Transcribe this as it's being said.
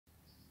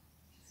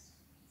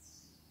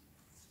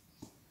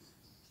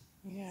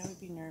Yeah, I would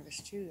be nervous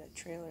too. That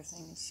trailer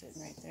thing is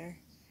sitting right there.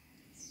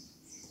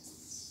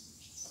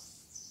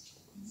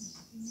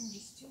 I'd be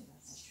nervous too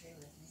about that trailer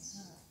thing,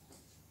 huh?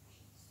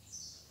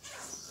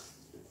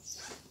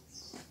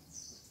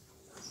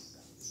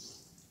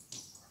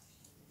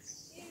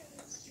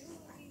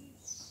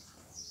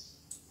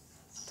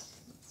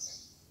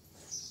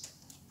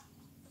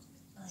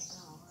 I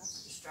know, that's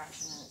a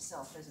distraction in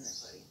itself, isn't it,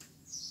 buddy?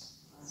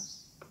 Huh?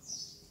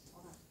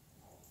 Hold on.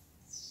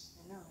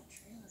 I know, that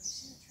trailer. You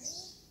see that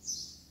trailer?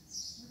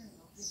 We're gonna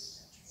go visit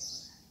that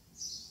trailer and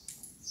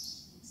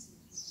see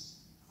if we can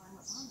climb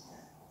up on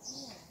there.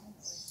 Yeah, I know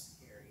it's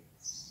scary.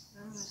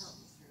 But I'm gonna help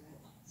you through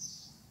it.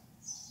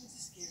 It's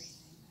a scary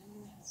thing, but I'm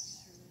gonna help you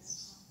through it,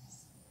 I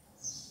promise.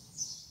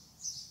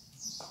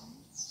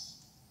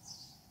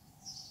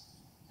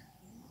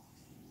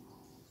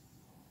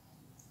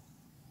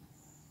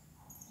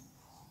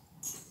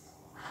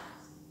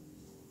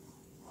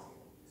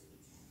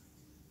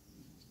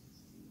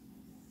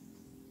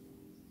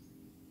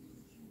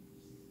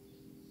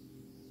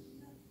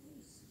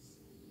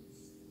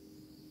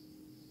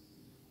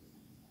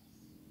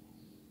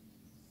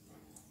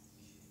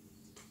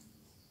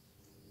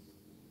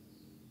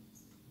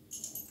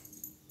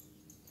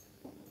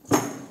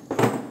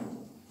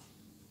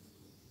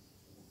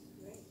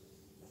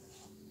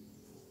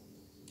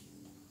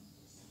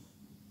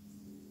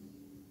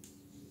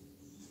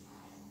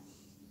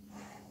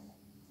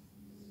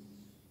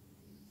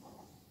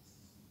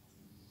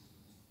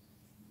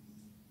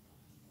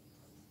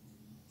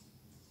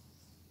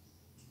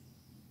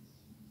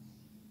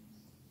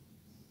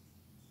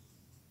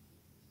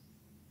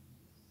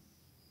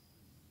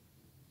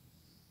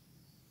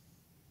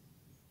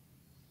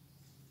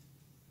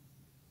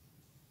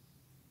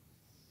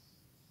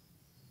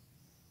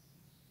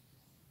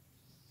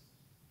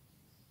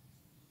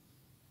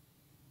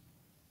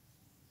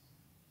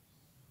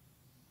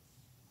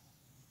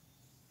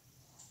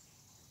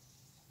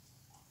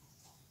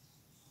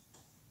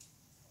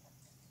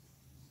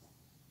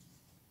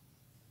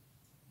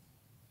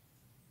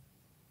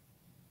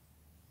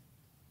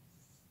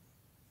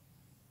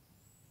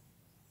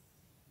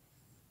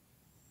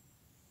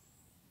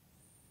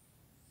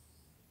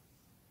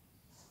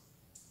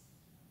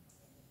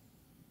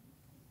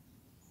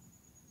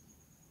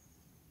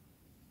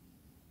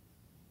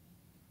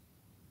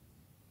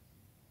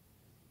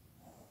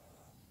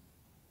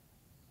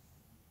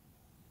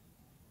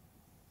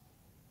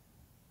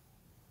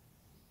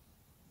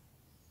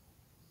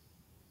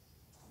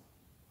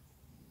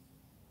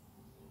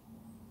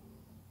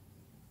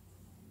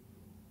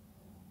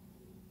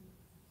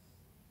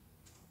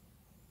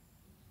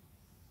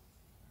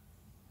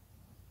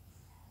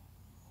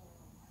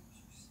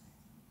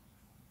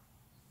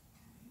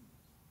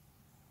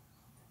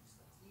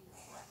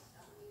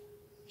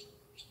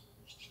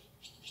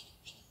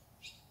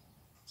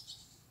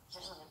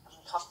 Okay? I'm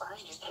gonna talk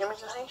behind you.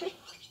 Camera's behind you?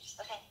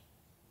 Okay.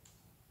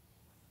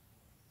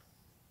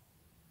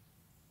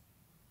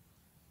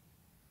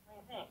 What do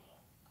you think?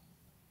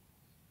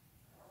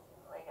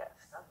 We got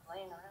stuff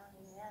laying around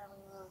in there. We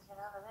need to get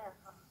out of there.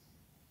 Huh?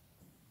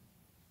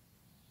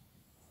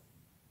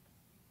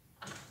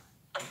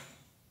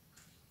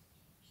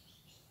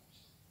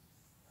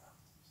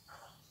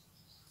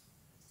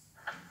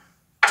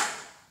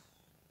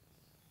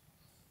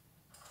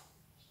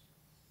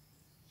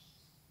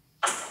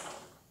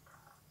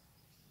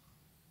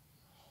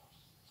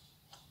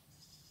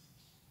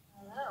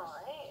 I know,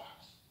 right?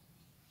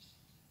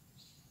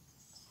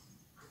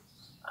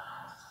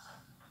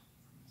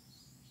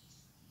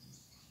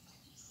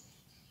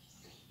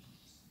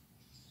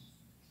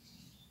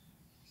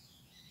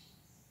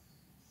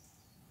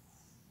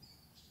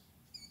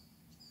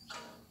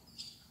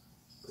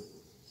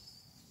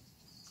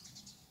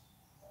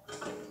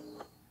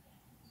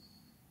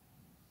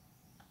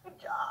 Good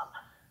job.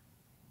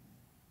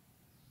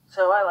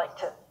 So I like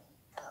to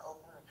kind of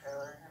open the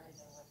trailer and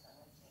everything with them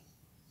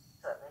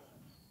so that they can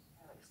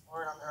kind of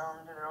explore it on their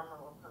own, do their own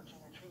little approach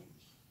and retreat.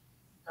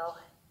 So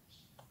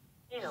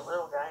he's a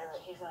little guy,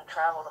 but he's going to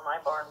travel to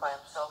my barn by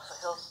himself, so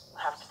he'll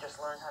have to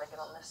just learn how to get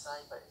on this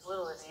side. But as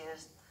little as he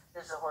is,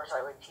 this is a horse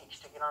I would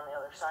teach to get on the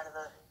other side of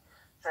the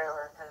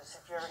trailer, because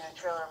if you're ever going to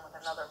trailer him with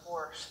another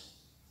horse,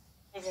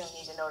 he's going to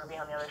need to know to be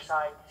on the other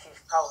side, because he's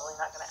probably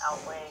not going to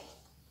outweigh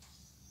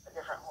a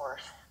different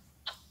horse.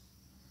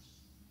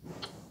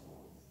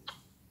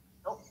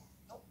 Nope,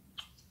 nope,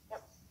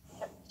 yep,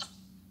 yep,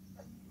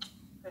 yep,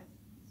 good.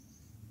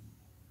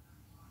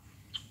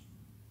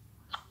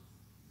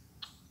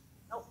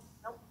 Nope,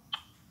 nope,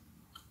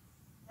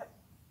 yep,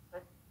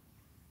 good.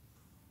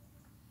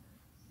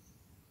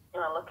 You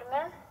want to look in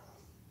there?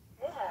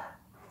 Yeah,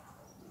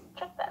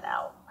 check that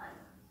out.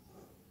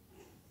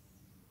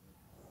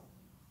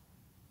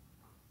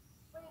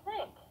 What do you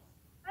think?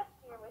 I'm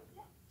here with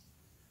you.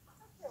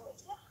 I'm here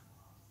with you.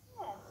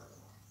 Yeah.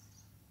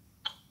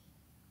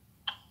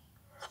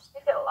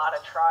 He's got a lot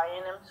of try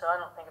in him, so I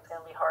don't think it's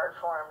going to be hard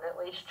for him to at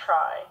least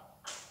try.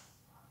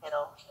 You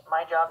know,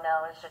 my job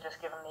now is to just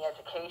give him the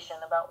education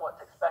about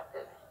what's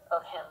expected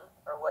of him,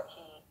 or what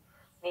he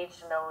needs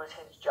to know is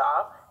his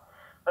job.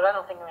 But I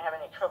don't think I'm going to have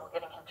any trouble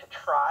getting him to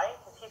try,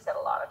 because he's got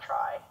a lot of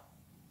try.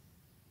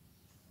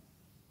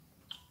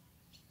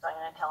 So I'm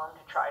going to tell him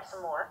to try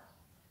some more.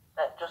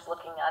 That just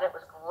looking at it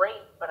was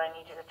great, but I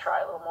need you to try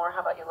a little more.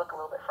 How about you look a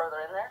little bit further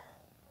in there?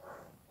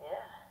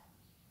 Yeah.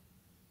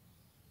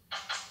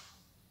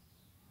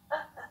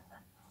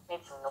 Made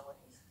some noise.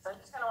 So I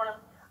just kind of want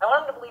him, I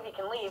want him to believe he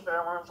can leave, but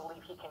I don't want him to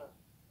believe he can,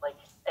 like,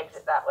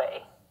 exit that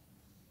way.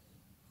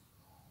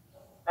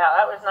 Now,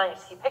 that was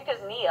nice. He picked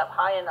his knee up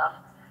high enough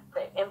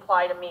to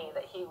imply to me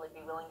that he would be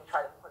willing to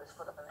try to put his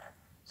foot up in there.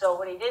 So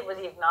what he did was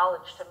he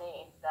acknowledged to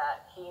me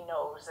that he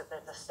knows that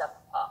there's a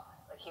step up.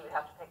 Like, he would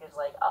have to pick his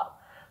leg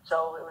up.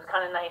 So it was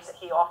kind of nice that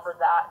he offered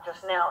that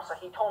just now. So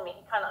he told me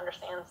he kind of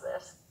understands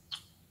this.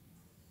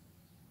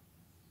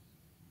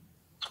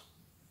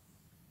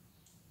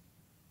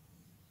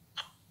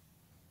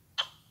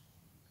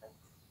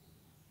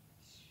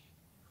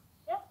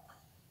 Yeah.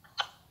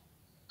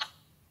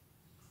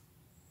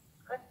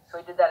 Good. So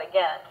he did that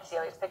again. See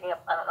how he's picking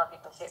up, I don't know if you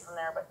can see it from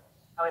there, but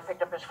how he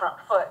picked up his front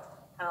foot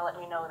kind of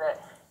let me know that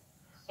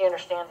he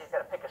understands he's got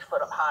to pick his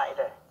foot up high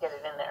to get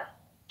it in there.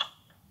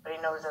 But he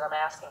knows that I'm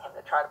asking him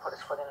to try to put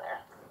his foot in there.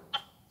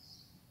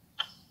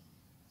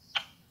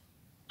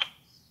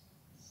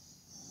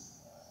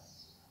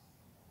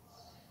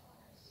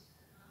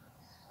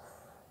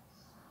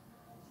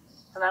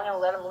 So now I'm going to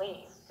let him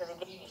leave, because he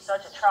gave me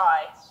such a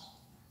try,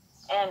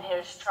 and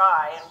his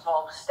try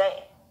involves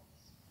staying.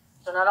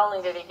 So not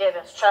only did he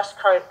get his chest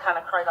kind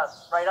of cried up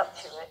right up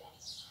to it,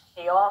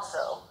 he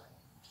also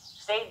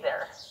stayed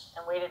there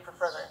and waited for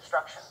further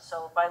instructions.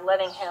 So by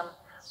letting him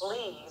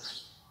leave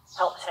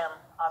helps him,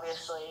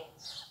 obviously,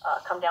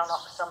 come down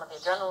off of some of the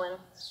adrenaline,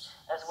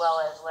 as well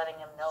as letting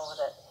him know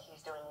that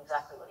he's doing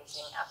exactly what he's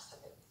being asked to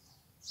do.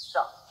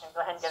 So, can you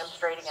go ahead and get him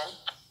straight again?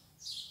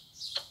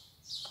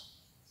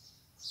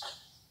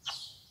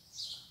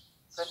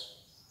 Good.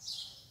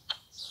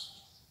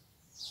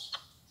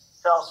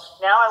 So,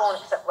 now I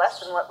won't accept less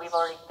than what we've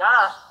already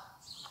got.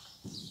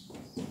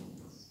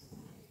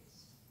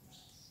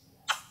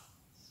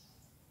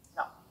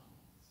 No.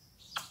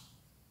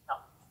 No.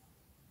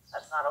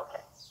 That's not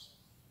okay.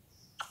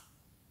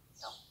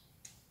 No.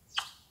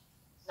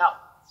 No.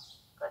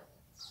 Good.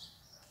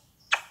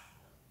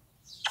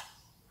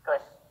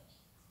 Good.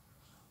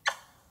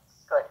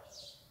 Good.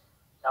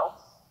 No.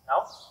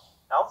 No.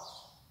 No.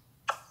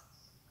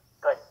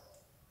 Good.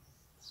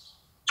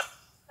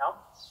 No.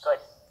 Good.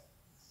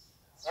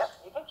 Yep.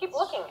 You can keep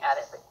looking at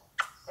it, but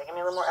taking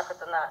me a little more effort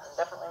than that, and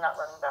definitely not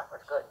running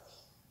backwards. Good.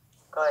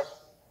 Good.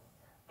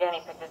 Again,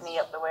 he picked his knee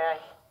up the way I...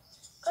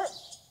 Good.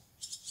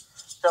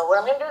 So what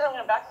I'm going to do is I'm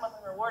going to back him up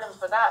and reward him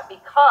for that,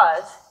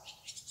 because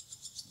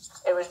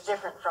it was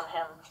different from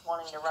him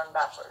wanting to run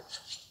backwards.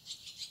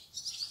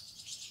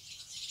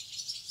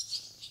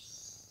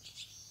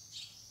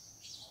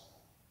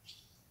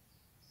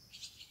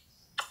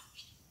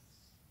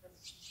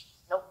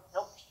 Nope,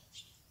 nope.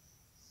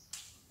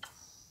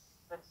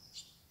 Good.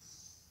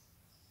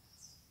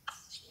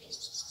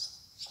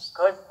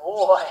 Good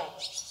boy.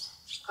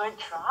 Good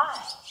try.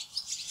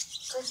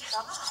 Good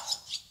try.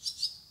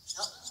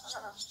 No,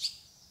 no, no.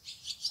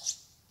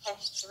 Okay,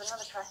 give it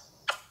another try.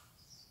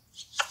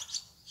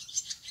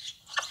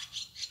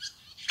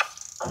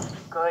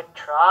 Good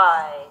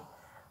try.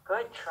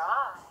 Good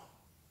try.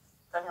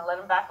 So I'm going to let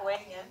him back away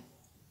again.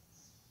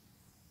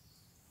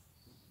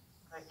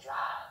 Good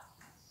job.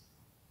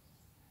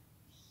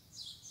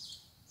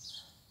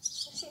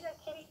 You see that,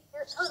 kitty?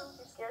 Here it comes.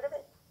 You scared of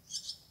it?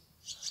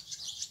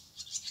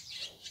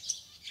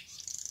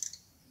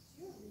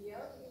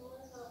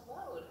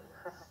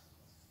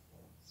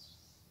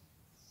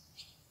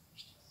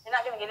 You're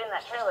not going to get in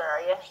that trailer,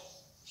 are you?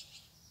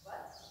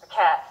 What? The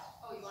cat.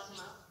 Oh, you want him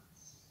out?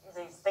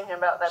 He's thinking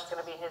about that's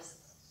going to be his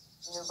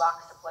new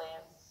box to play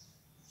in.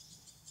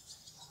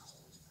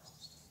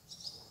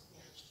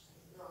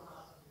 No, no,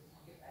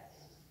 I'll get back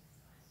in.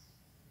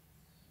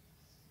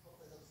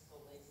 Hopefully they'll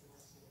still lay some more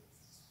tools.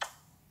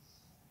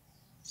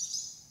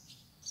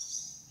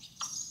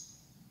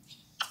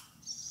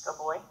 Good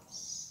boy.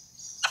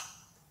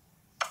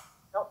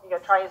 Nope, you got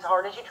to try as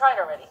hard as you tried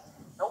already.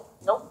 Nope,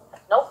 nope,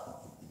 nope.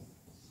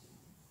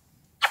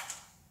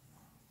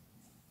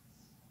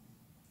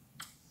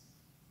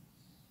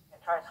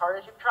 Try as hard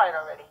as you've tried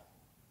already.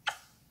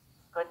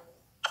 Good.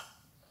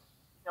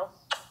 Nope.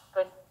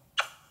 Good.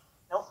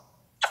 Nope.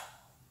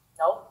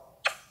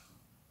 Nope.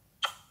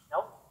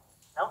 Nope.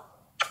 Nope.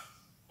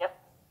 Yep.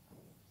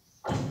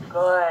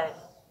 Good.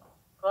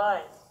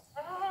 Good.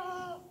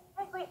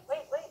 Hey, wait.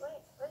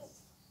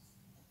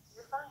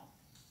 You're fine.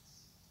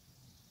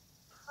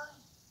 You're fine.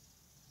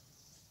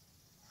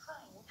 You're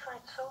fine. You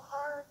tried so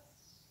hard.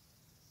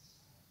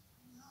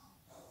 I know.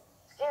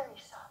 Scary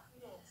stuff.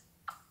 It is.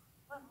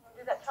 Come on, we're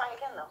gonna do that try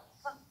again though.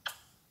 Come on.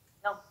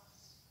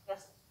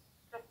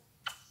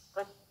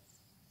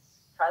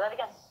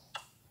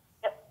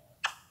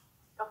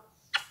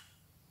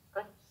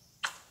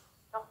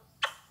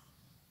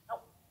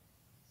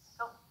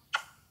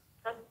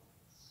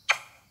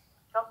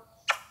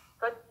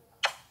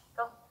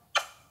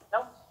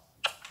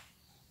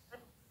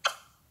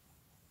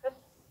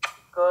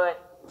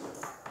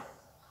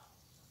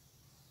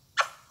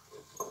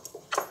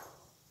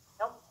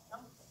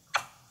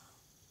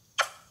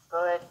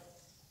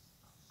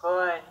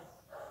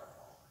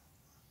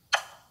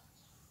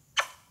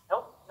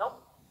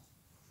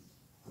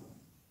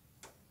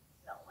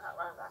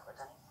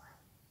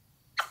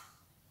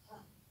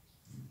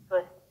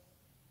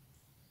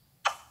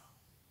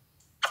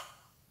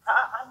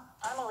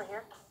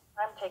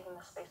 taking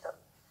the space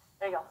up.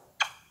 There you go.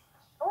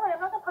 Don't worry,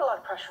 I'm not going to put a lot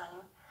of pressure on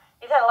you.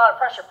 He's had a lot of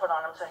pressure put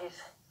on him, so he's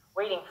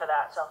waiting for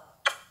that, so.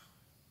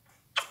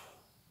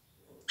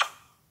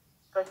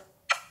 Good.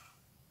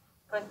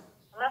 Good.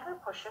 I'm not going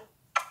to push you.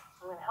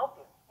 I'm going to help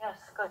you. Yes,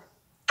 good.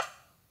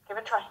 Give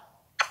it a try.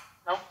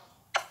 No.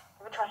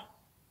 Give it a try.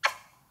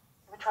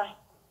 Give it a try.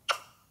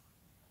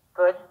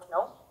 Good.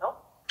 No. No.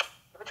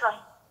 Give it a try.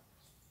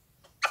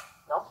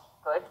 No.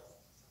 Good.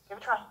 Give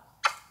it a try.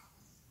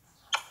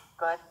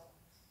 Good.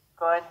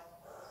 Good.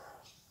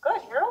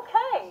 Good. You're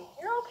okay.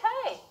 You're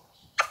okay.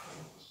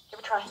 Give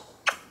it a try.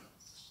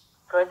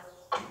 Good.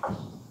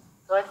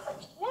 Good.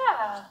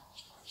 Yeah.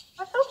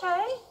 That's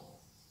okay.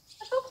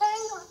 That's okay.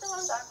 You don't have to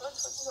run backwards.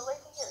 We can go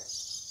right to here.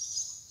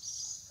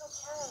 It's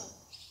okay.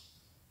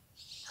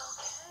 It's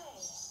okay.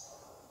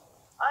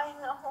 I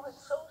know.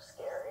 It's so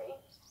scary.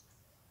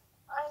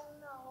 I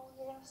know.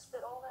 You're going to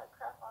spit all that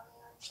crap on me,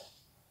 aren't you?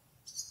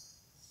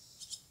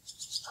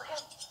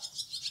 Okay.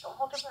 Don't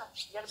hold your breath.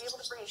 You got to be able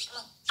to breathe.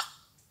 Come on.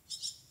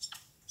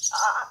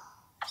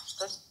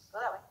 Good. Go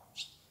that way.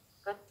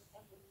 Good.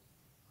 Thank you.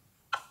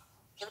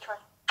 Give it a try.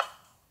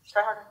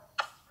 Try harder.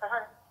 Try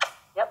harder.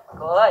 Yep.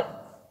 Good.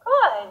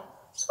 Good.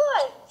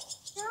 Good.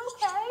 You're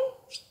okay.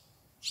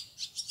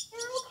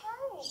 You're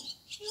okay.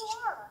 You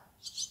are.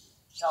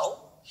 No,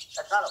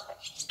 that's not okay.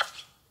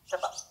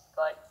 Step up.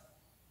 Good.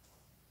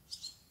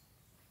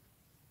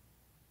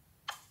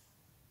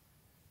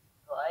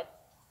 Good.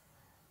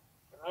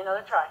 Give me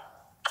another try.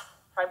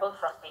 Try both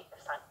front feet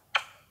this time.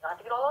 You don't have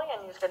to get all the way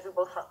in. You just got to do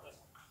both front feet.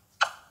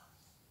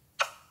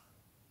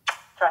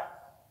 Try.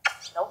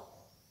 Nope.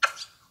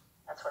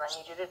 That's what I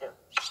need you to do.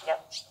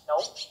 Yep.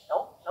 Nope.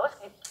 Nope. No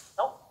escape.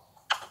 Nope.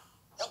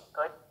 Nope.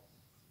 Good.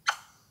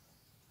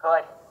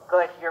 Good.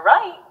 Good. You're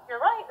right. You're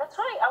right. That's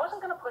right. I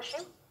wasn't going to push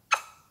you.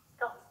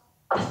 Go.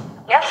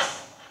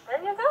 Yes.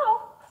 There you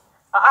go.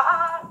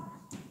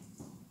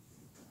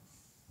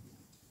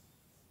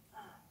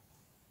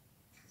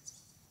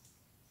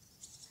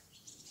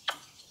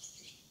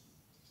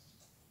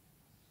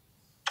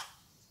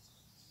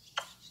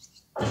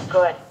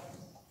 Good.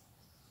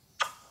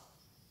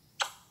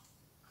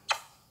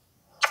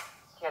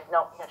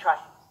 No, you're going to try.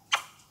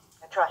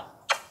 You're going to try.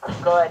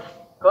 Good.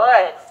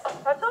 Good.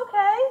 That's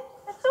okay.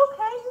 It's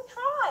okay. You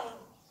try.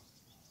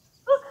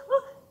 Look,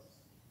 look.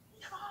 You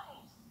try.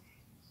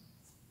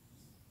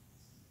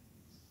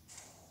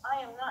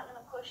 I am not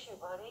going to push you,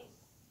 buddy.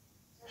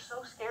 You're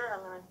so scared I'm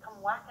going to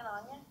come whacking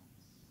on you.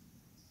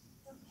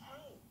 It's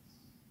okay.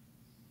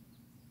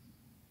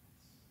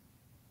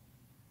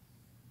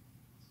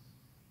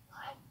 Go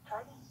ahead.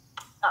 Try again.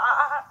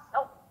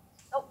 No.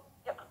 No.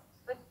 Yep.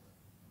 Good.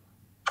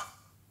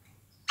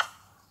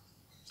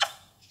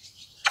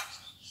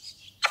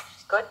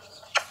 Good.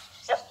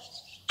 Yep.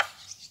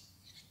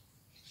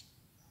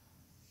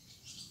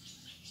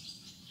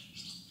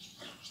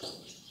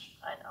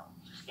 I know.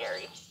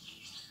 Scary.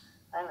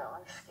 I know.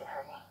 It's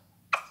scary.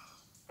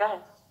 Go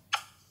ahead.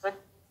 Good.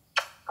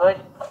 Good.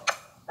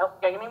 Nope.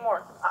 You gotta give me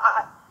more.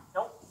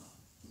 Nope.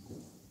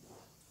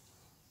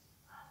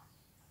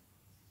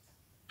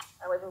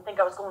 I didn't think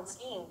I was going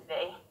skiing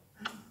today.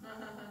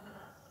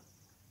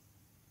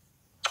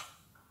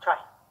 Try.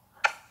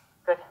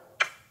 Good.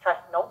 Try.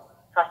 Nope.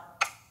 Try.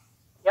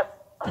 Yep.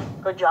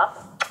 Good job.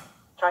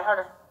 Try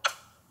harder.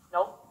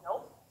 Nope.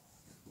 Nope.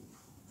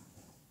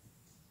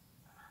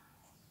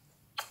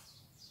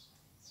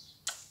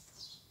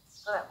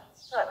 Go that way.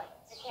 Go that way.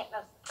 You can't.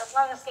 That's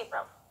not an escape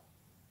route.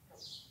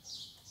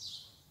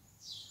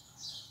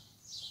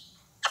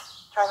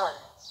 Try harder.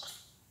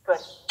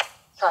 Good.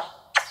 Try.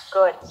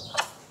 Good.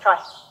 Try.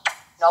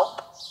 No.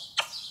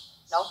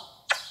 No.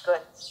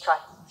 Good. Try.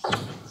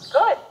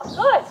 Good.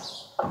 Good.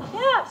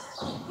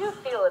 Yes. You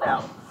feel it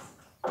out.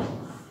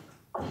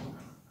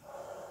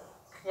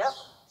 Yep.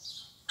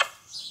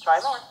 Try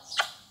more.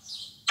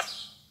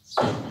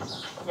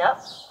 Yep.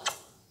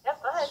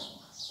 Yep. Go ahead.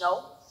 No.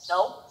 No.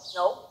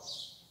 No.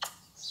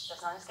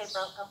 That's not an escape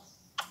route. Go.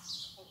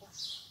 Thank you.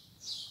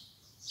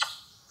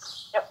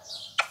 Yep.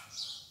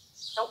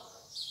 Nope.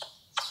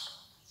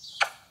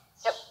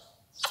 Yep.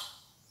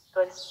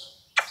 Good.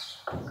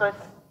 Good.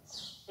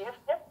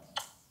 Yep.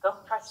 Go.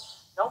 Try.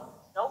 Nope.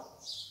 Nope.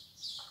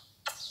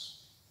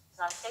 It's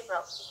not an escape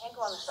route. You can't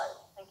go on this side.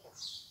 Thank you.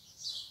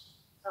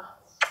 Go.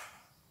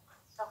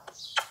 Go.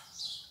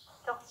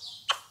 Go.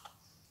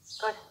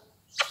 Good.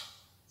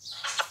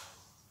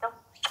 Go.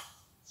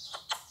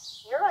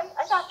 You're right.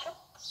 I got you.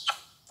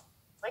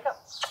 Wake up.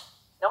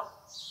 Nope.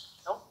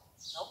 Nope.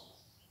 Nope.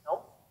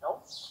 Nope.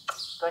 Nope.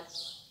 Good.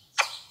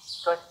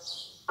 Good.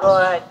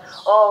 Good.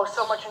 Oh,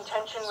 so much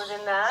intention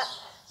within that.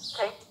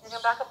 Okay, you're going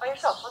to back up by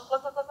yourself. Look,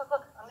 look, look, look, look,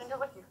 look. I'm going to do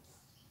it with you.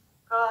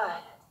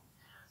 Good.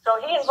 So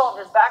he involved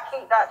his back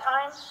feet that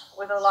time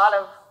with a lot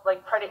of,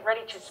 like,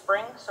 ready to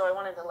spring, so I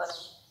wanted to let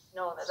him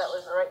know that that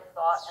was the right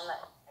thought and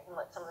that I can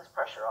let some of this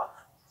pressure off.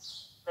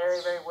 Very,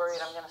 very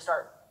worried I'm going to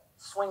start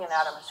swinging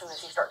at him as soon as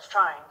he starts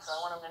trying, so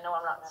I want him to know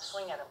I'm not going to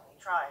swing at him when he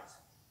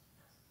tries.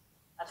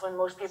 That's when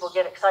most people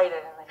get excited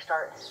and they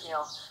start,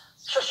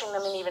 shushing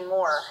them in even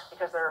more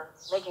because they're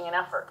making an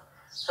effort.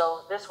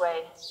 So this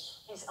way,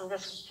 I'm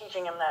just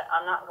teaching him that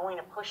I'm not going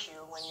to push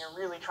you when you're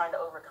really trying to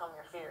overcome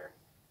your fear.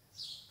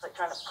 It's like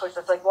trying to push.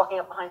 It's like walking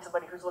up behind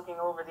somebody who's looking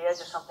over the edge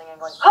of something and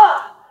going,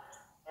 "Ha!"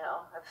 You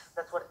know,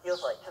 that's what it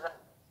feels like to them.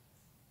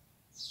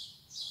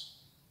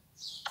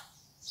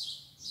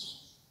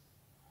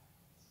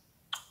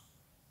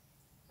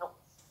 Nope.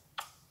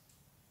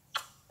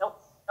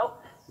 Nope.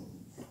 Nope.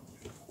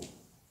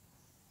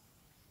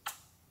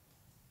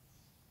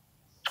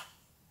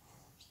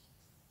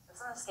 It's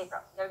not an escape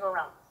route. You gotta go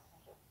around.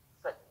 Thank you.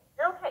 Good.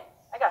 You're okay.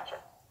 I got you.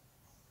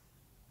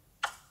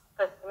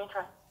 Good. Give me a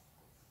try.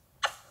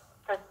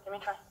 Good. Give me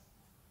a try.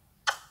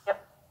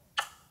 Yep.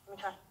 Give me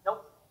a try.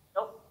 Nope.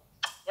 Nope.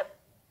 Yep.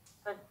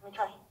 Good. Give me a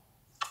try.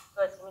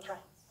 Good. Give me a try.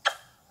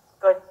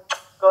 Good.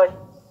 Good.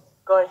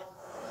 Good.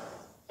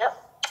 Yep.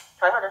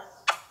 Try harder.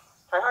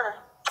 Try harder.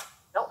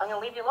 Nope. I'm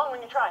gonna leave you alone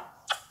when you try.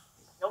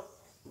 Nope.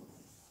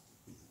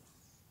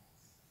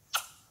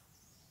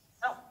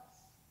 No.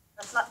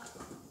 That's not.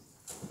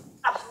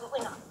 Absolutely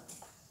not.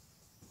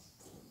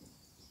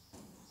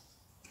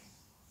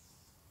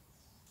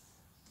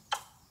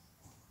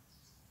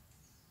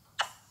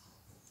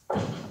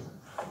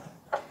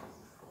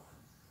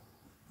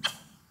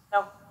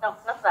 No, no,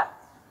 enough of that.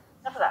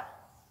 Enough of that.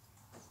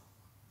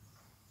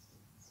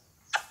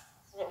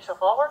 You get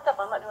yourself all worked up.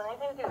 I'm not doing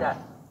anything to do that.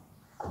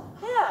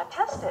 Yeah,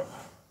 test it.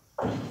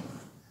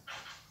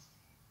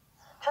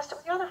 Test it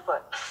with your other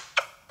foot.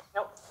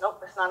 Nope,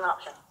 nope, it's not an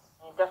option.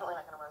 And you're definitely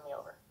not going to run me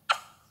over.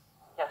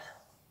 Yes.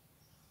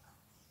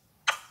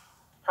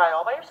 Try it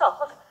all by yourself.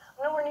 Look,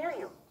 I'm nowhere near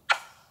you.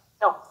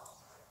 No,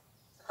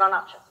 it's not an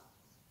option.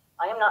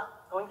 I am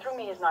not, going through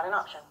me is not an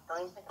option. Don't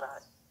even think about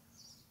it.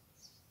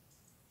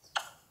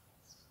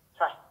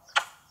 Try.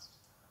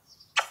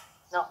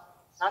 No,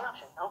 not an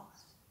option. No.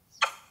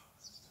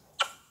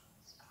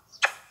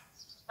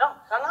 No,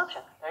 it's not an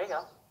option. There you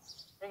go.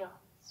 There you go.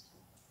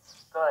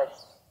 Good.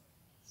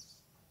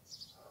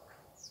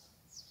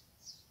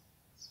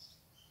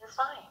 You're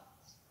fine.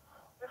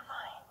 You're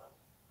fine.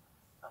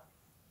 Oh.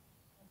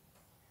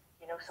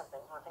 You know something.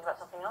 You want to think about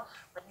something else?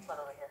 Bring your butt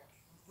over here.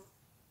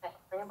 Hey,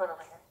 bring your butt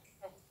over here.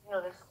 Hey, you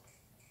know this.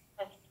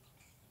 Hey.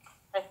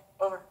 Hey,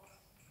 over.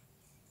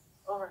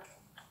 Over.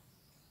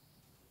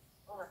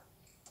 Over.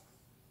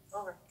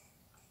 Over.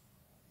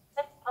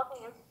 Hey, talking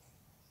to you.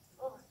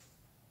 Over.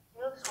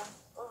 You know this one.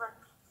 Over.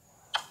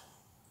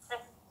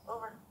 Hey,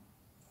 over.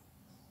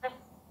 Hey.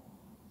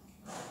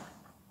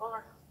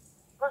 Over.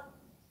 Over.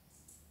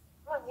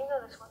 Come on, you know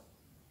this one.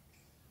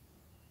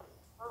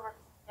 Over.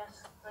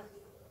 Yes. Good.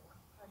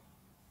 Good.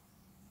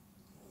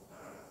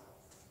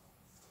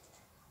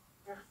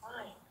 You're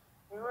fine.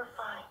 You are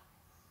fine.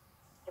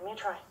 Give me a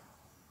try.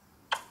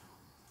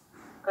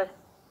 Good.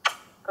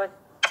 Good.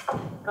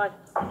 Good.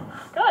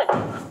 Good.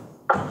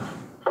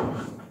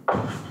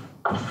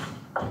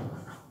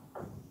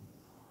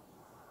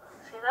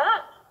 See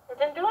that? It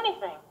didn't do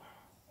anything.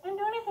 It didn't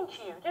do anything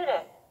to you, did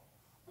it?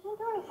 It didn't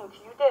do anything to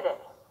you, did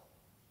it?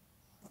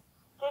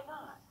 It did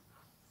not.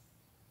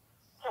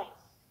 Okay.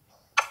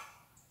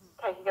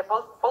 Okay, you get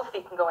both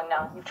feet can go in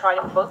now. You've tried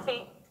it with both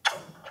feet.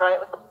 Try it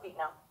with both feet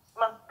now.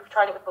 Come on, you've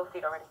tried it with both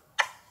feet already.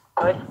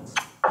 Good.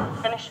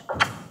 Finish.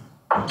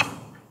 I'm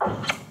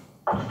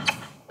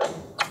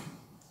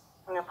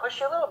going to push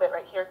you a little bit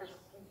right here because you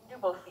can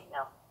do both feet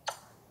now.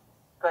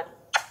 Good.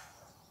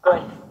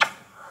 Good.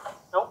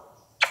 Nope.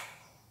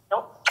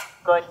 Nope.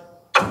 Good.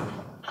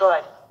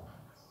 Good.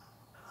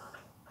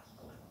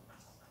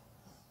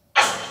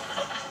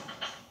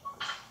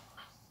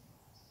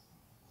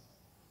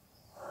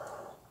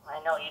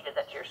 I know you did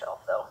that to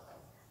yourself, though.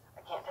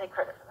 I can't take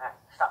credit for that.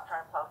 Stop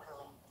trying to plow through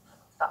me.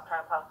 Stop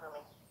trying to plow through me.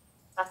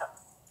 Back up.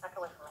 Back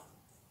away from me.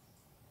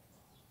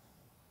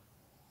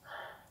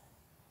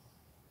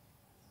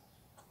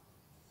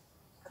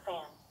 The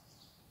fan.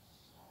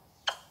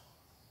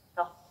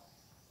 No.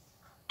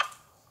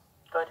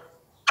 Good.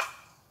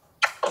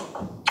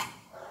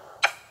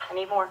 I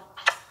need more.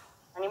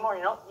 I need more,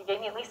 you know? You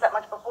gave me at least that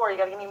much before. You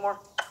gotta give me more.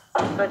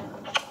 Good.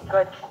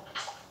 Good.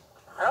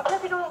 I don't care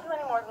if you don't do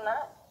any more than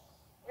that.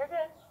 You're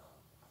good.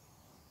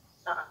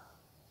 Uh-uh.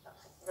 No,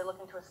 you're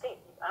looking to escape.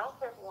 I don't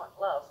care if you want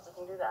love. We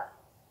can do that.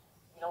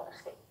 You don't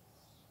escape.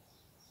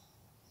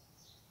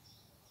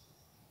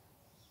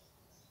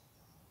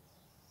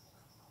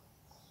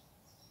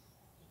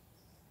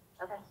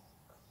 Okay.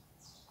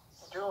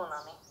 You're drooling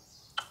on me.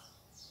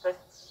 Good.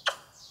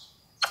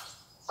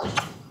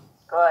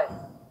 Good.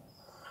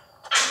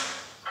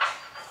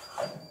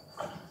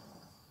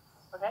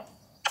 Okay?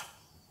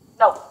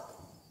 No.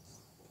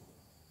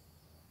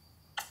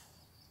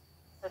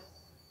 Good.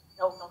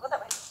 No, don't go that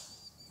way.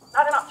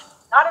 Not an option.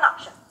 Not an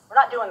option. We're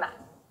not doing that.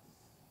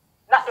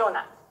 Not doing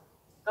that.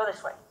 Go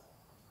this way.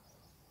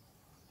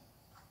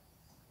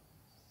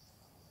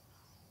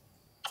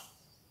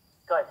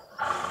 Good.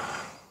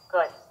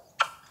 Good.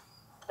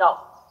 No.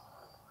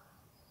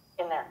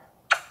 In there.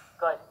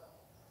 Good.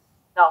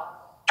 No.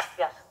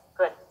 Yes.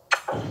 Good.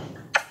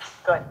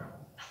 Good.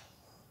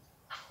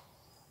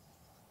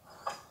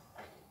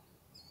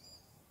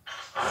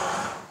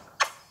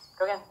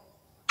 Go again.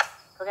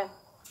 Go again.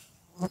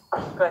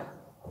 Good.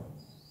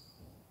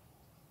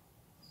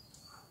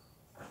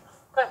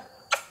 Good.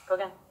 Go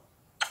again.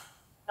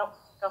 Nope.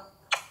 Go.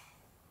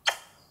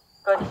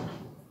 Good.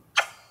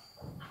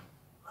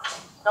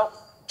 Nope.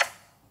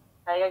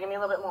 Now you gotta give me a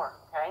little bit more,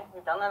 okay?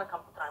 We've done that a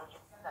couple times. You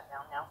can put that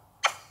down now.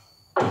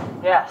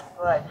 Yes,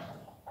 good.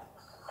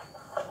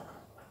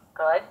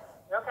 Good.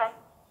 You're okay.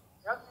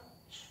 You're okay.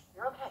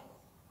 You're okay.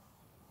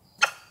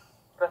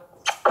 Good.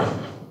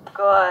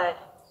 Good.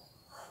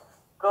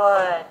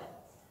 Good.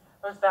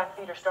 Those back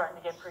feet are starting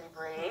to get pretty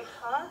brave,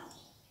 huh?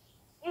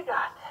 You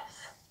got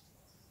this.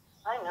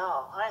 I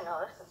know.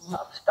 This is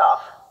tough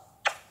stuff.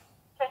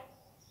 Okay.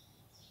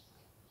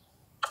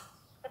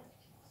 Good.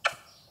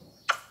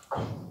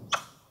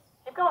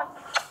 Keep going.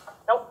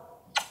 Nope.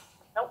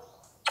 Nope.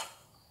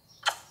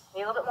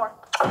 Need a little bit more.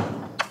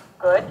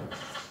 Good.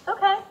 It's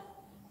okay.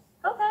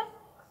 It's okay.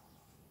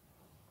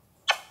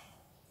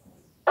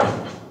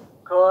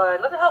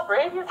 Good. Look at how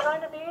brave you're trying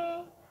to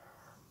be.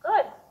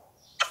 Good.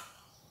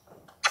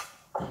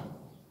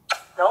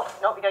 Nope.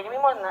 Nope. You gotta give me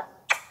more than that.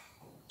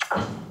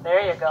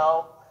 There you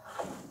go.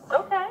 It's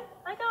okay.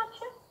 I got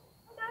you.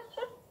 I got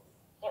you.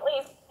 Can't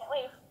leave. Can't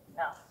leave.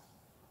 No.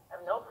 I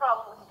have no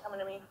problem with you coming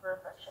to me for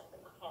affection, but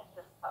you can't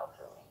just plow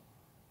through me.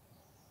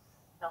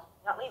 No.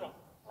 Not leaving.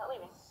 Not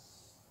leaving.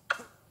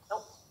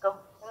 Nope. Go.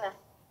 In there.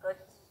 Good.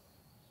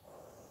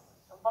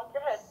 Don't bump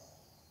your head.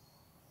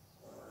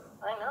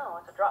 I know.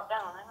 It's a drop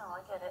down. I know.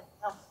 I get it.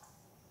 No.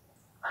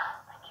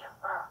 Thank you.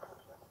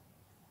 Thank you.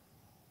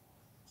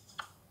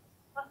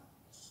 Come on.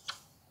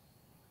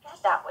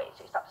 Get that way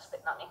so you stop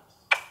spitting on me.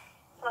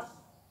 Come on.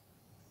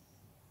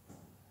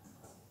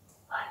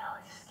 I know.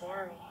 It's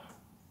scary.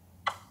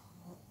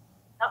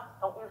 No.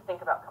 Don't you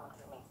think about coming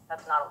through me.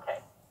 That's not okay.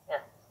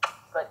 Here.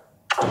 Good.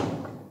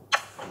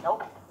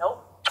 Nope.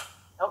 Nope.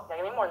 Nope.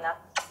 Gotta give me more than that.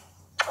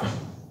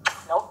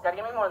 Nope. Gotta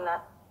give me more than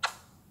that.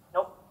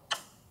 Nope.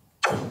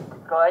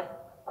 Good.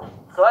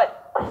 Good.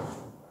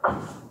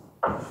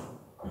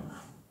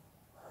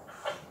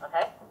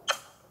 Okay.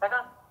 Get back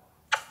on.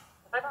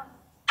 Get back on.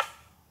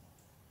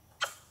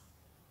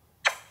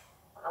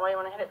 I don't know why you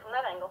want to hit it from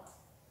that angle.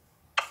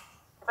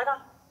 Get back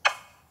on.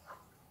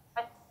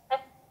 Hey.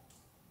 Hey.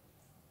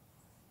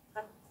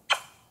 Good.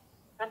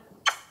 Good.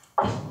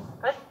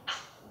 Good.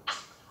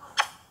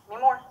 Give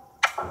me more.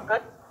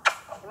 Good.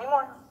 Give me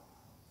more.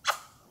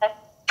 Hey.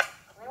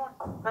 Give me more.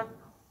 Good.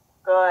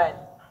 Good.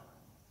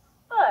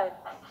 Good.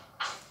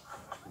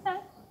 Okay.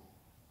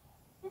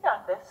 You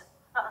got this.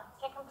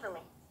 Can't come through me.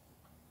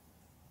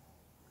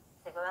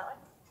 Okay, go that way.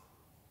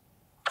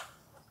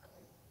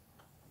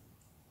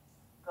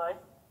 Good.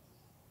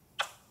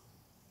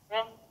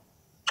 In.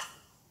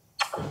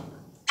 A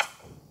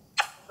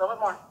little bit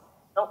more.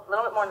 Nope, a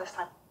little bit more this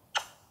time.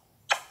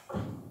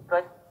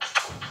 Good.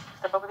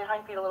 Step up with your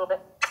hind feet a little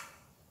bit.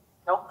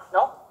 No,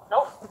 no,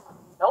 no,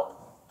 no,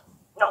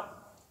 no.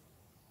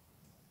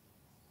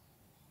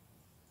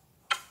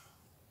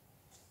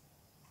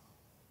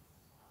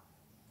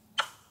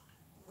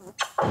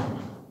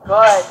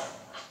 Good.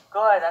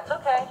 Good. That's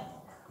okay.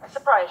 I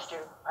surprised you.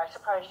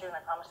 And I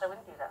promised I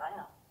wouldn't do that. I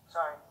know.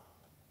 Sorry.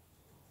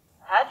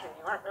 I had you.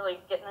 You weren't really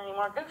getting any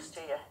more goose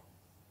to you.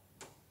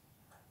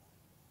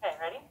 Okay,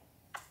 ready?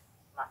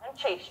 I'm not going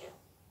to chase you.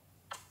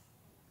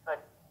 Good.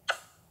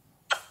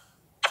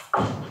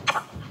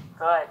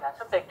 Good.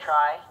 That's a big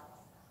try.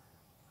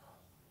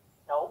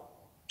 No.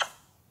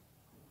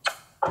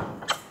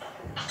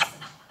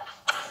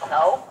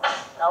 No.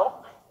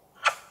 No.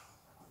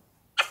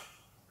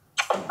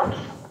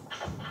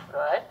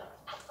 Good.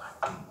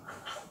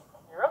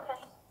 You're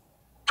okay.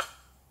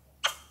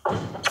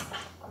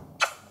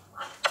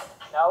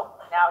 No.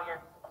 Now you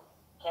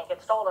can't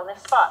get stalled on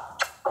this spot.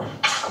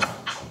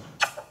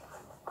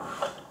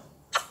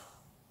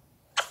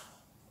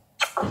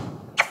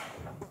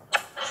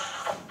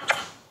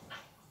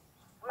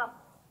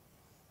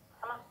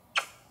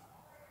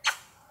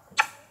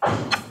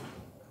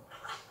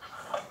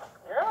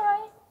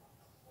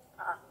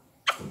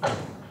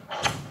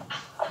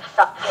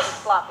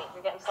 Sloppy.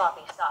 You're getting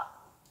sloppy. Stop.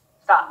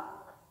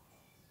 Stop.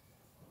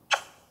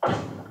 Good.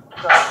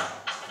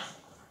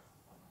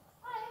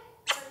 Hi,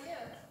 how are you?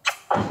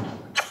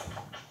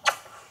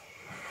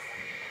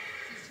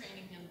 She's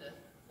training him to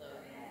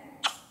float.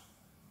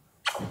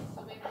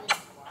 So maybe we'll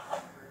just walk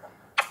over.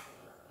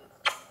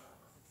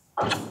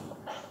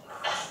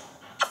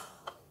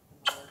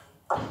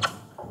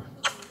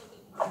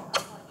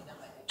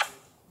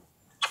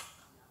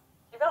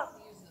 Keep going.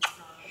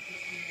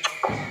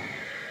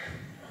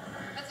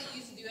 That's what you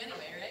used to do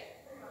anyway, right?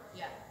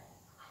 Yeah.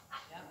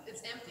 Yeah.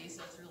 It's empty,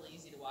 so it's really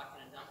easy to walk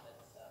in and dump it.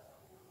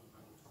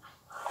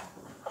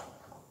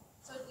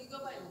 So do you go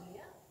by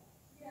Leah?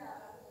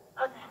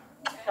 Yeah. Okay.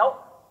 Nope.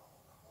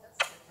 That's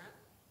different.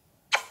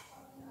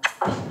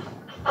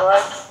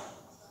 Good.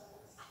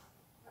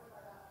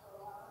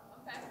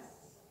 Okay.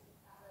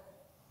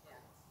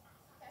 Yeah.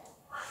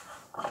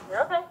 Okay.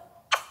 You're okay.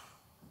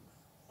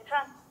 Keep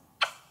trying.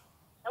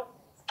 Nope.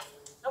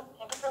 Nope.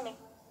 Can't get through me.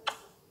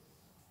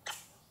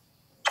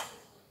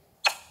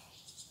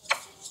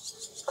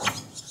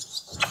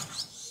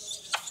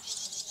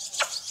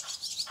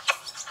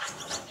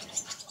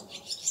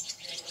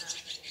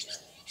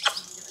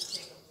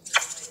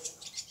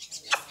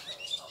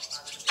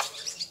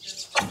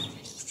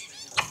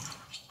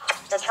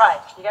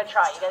 You gotta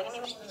try. You gotta give me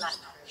more than that.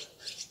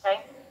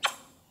 Okay?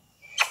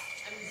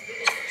 I'm as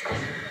big as the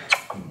trailer,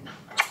 but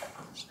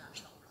not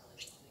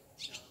comfortably.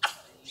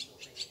 The usual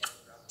thing you gotta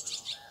rub and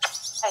all that.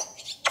 Hey.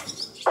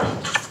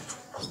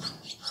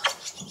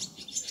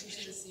 You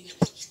should have seen it,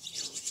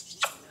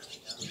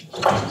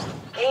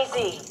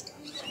 Easy.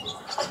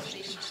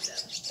 baby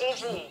steps.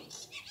 Easy.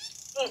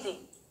 Easy.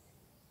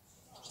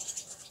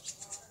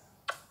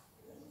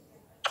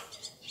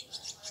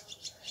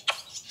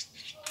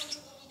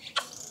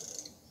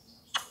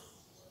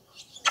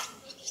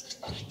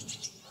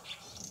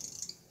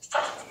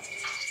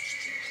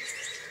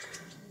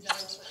 He's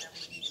always putting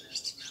everything in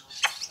his mouth.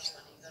 That's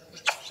funny. You gotta put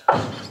it all down.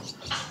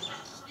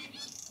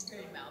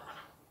 Very mouthy.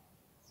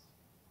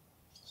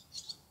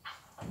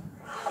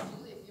 Hey,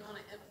 Julie, if you wanna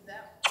empty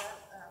that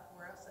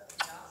for us, that would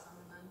be awesome,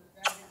 and then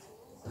grab your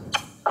tools and.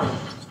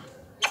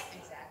 Yeah,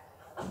 exactly.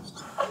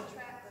 The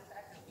track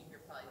will be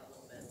here probably a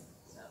little bit,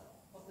 so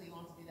hopefully you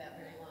won't have to do that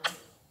very long.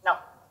 No.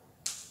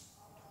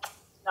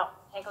 No,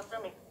 can't go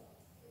through me.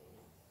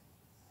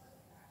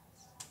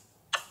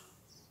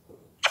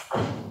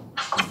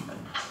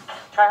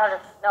 Try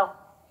harder. No,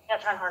 you're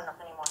not trying hard enough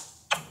anymore.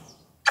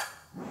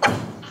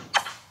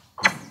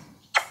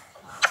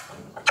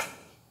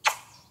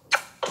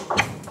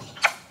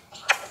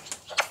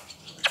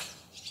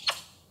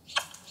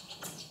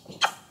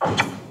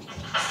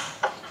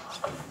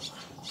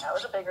 That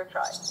was a bigger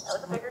try. That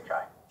was a bigger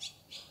try.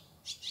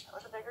 That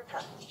was a bigger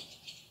try.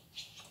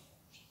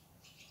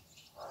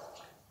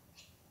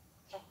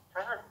 Okay,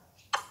 try harder.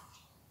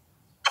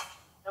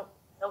 Nope,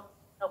 nope,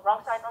 nope,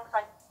 wrong side, wrong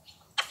side.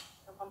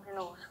 Don't bump your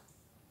nose.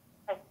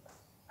 Hey,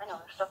 I know,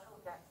 there's stuff to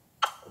look at.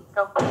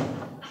 Go.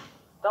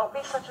 Don't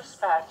be such a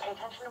spaz. Pay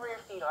attention to where your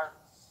feet are.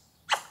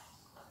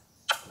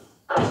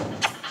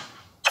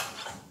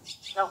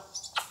 No.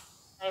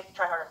 Hey,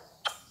 try harder.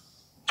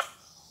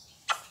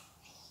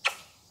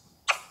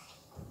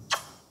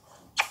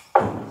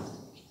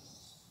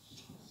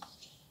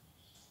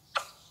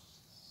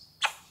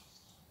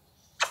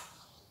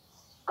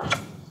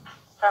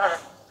 Try harder.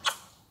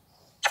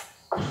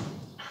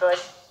 Good.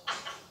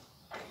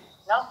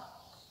 No?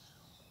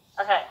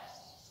 Okay.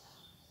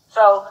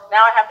 So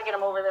now I have to get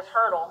him over this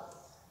hurdle.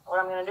 What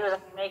I'm going to do is I'm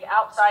going to make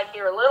outside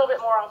here a little bit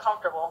more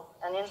uncomfortable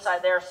and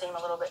inside there seem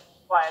a little bit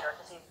quieter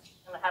because he's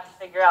going to have to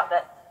figure out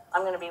that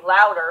I'm going to be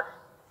louder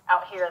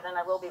out here than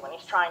I will be when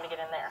he's trying to get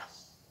in there.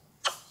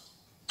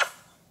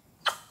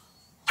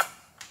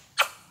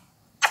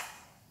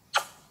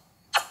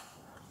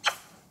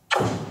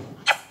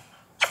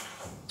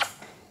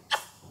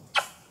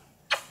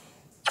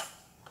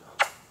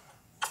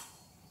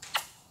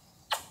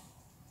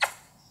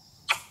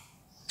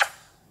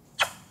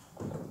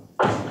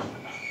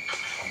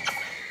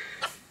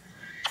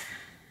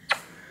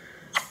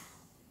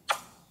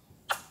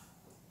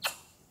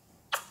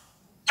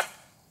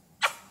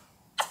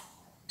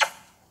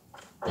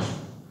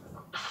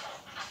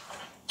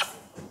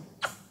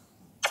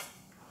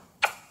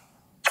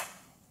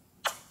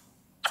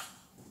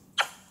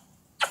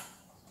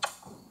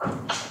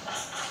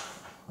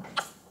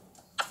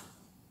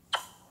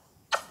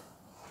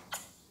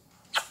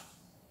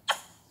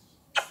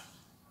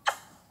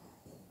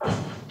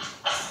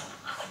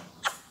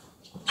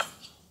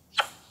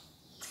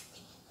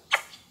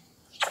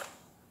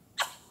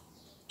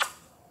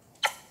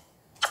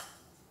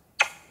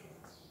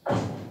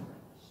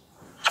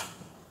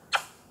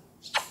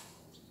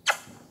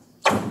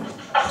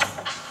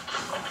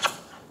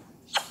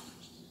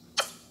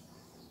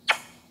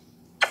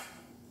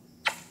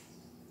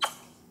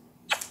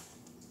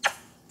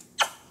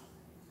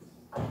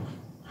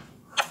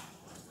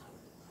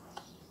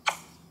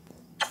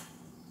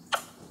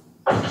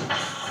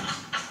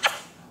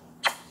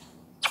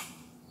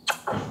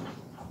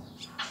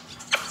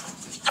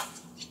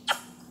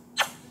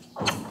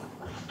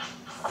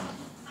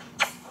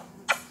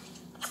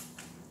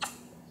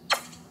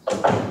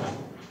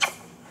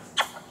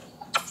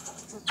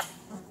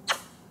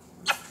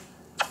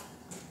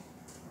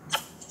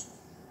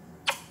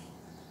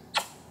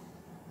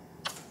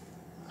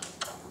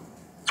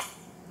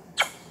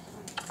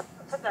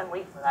 Sit there and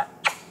wait for that.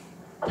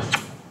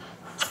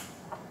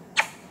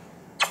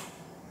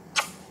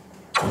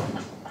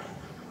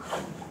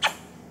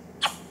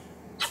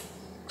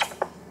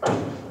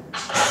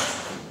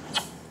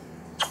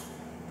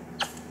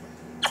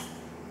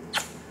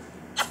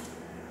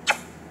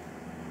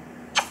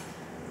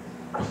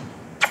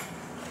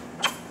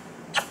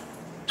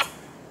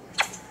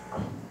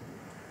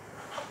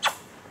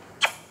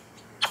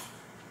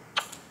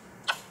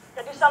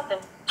 Gotta do something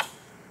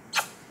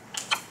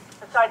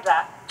besides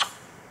that.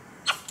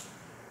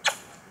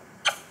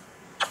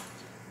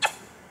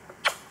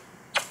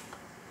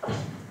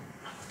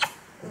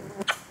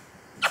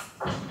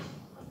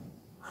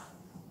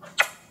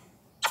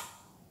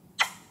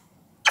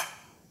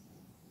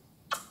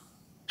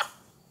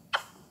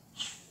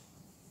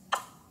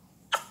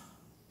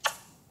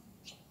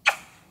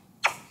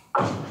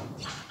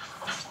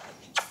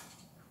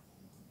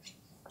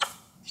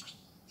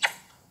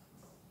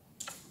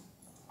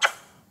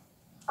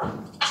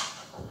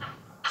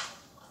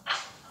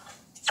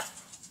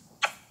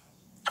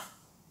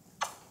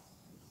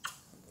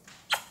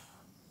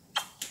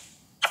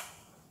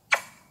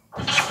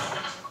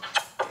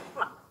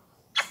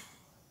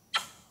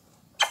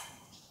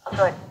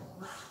 Good.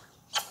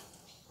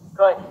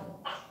 Good.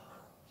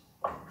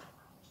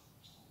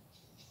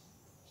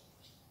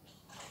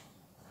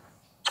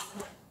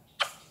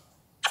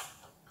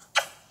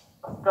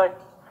 Good.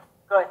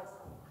 Good.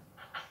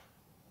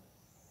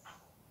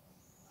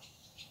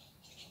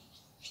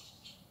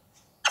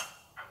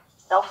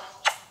 Nope.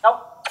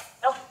 Nope.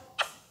 Nope.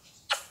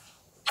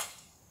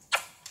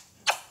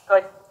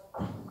 Good.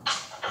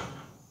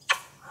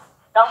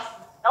 Nope.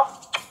 Nope.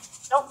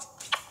 Nope.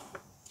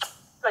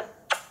 Good.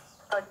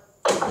 Good.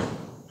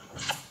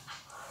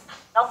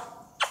 Nope.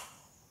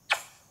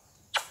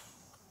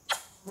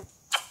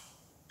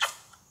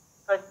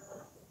 Good.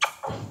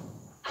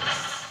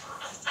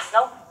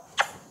 Nope.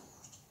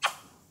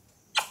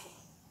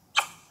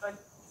 Good.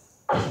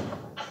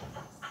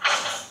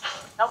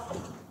 Nope.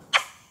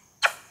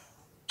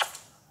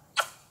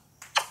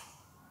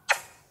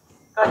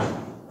 Good.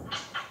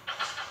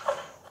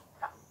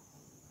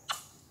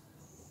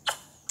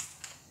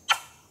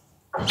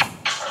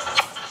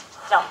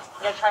 No,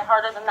 you gotta try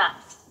harder than that.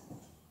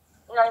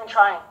 You're not even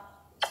trying.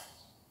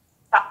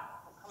 Stop.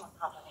 Come on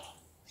top of me.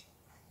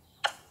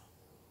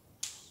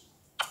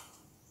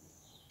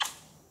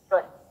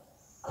 Good.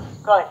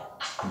 Good.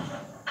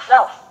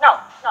 No, no,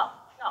 no,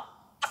 no.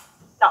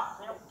 No,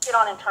 you don't get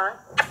on and turn.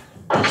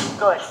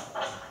 Good.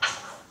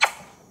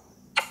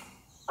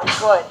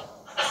 Good.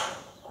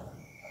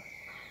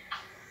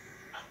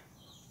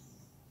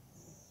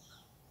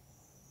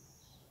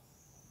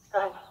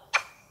 Good.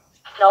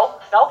 No,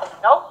 no,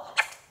 no.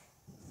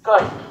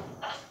 Good.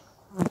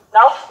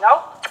 No, no.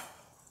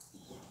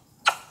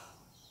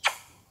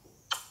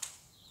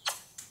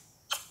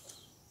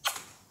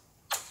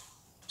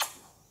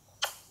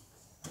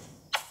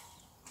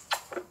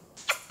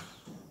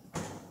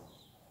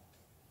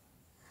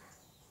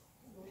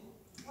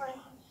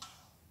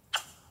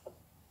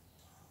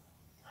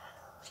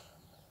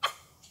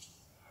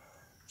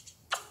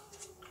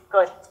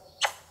 Good.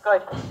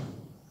 Good.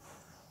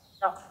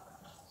 No.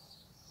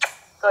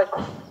 Good.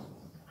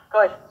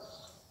 Good.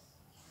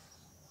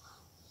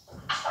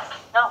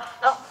 No,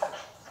 no.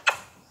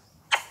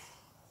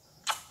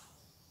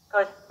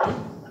 Good.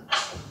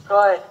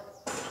 Good.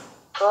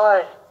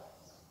 Good.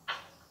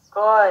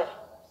 Good.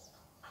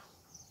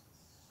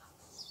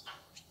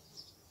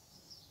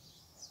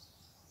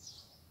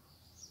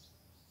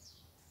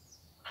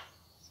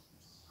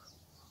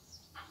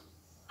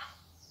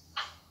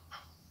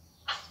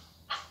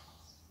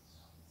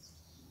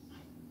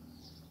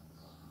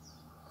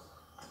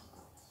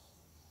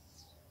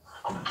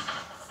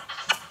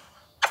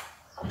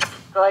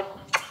 Good.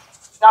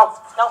 No,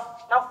 no,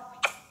 no.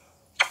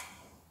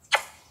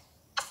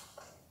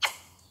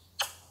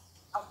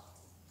 No.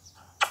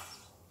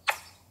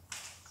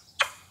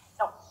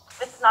 No.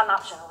 This is not an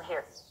option over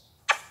here.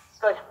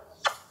 Good.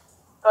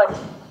 Good.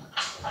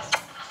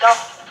 No,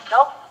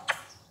 no,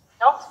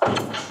 no.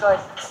 Good.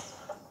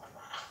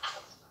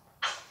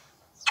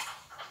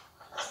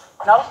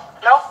 No,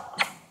 no,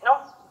 no,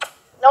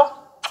 no.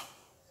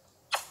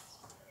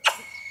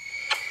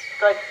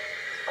 Good.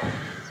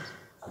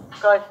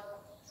 Good.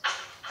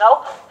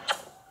 No.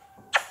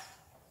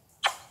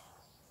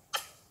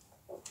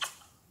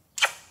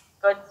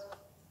 Good.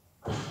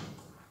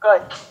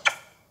 Good.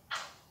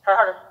 Try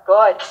harder.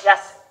 Good.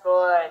 Yes.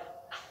 Good.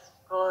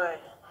 Good.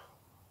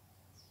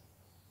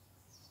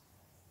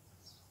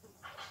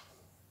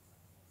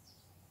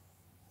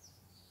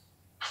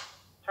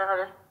 Try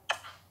harder.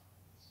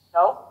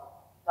 No.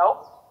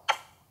 No.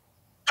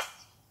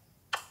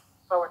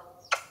 Forward.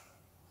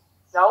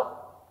 No.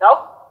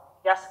 No.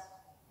 Yes.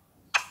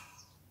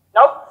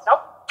 No. No.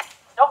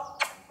 No.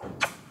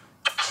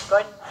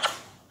 Good.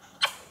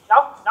 No.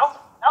 No.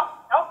 No.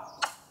 No.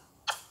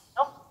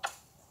 No.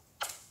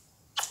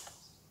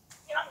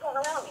 You're not going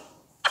around me.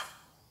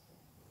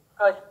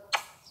 Good.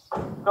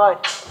 Good.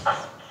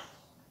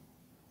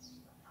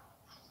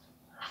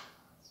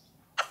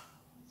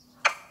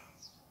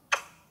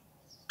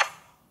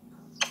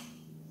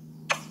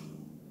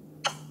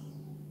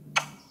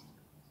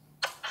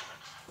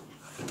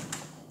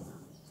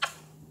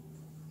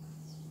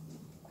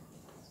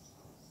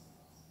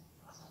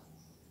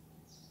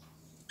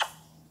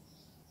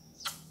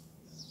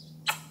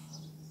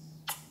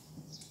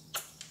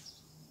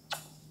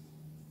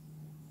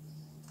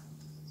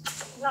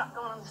 You're not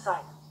going on the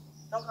side.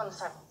 Don't go on the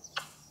side.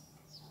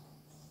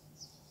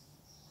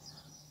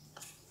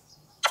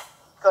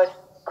 Good.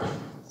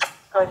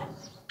 Good.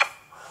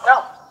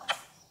 No.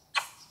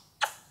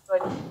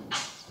 Good.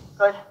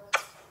 Good.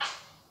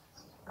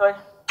 Good.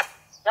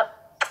 Yep.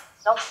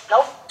 Nope.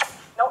 Nope.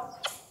 Nope.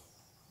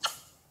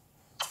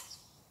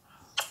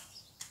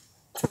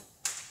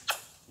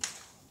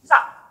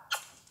 Stop.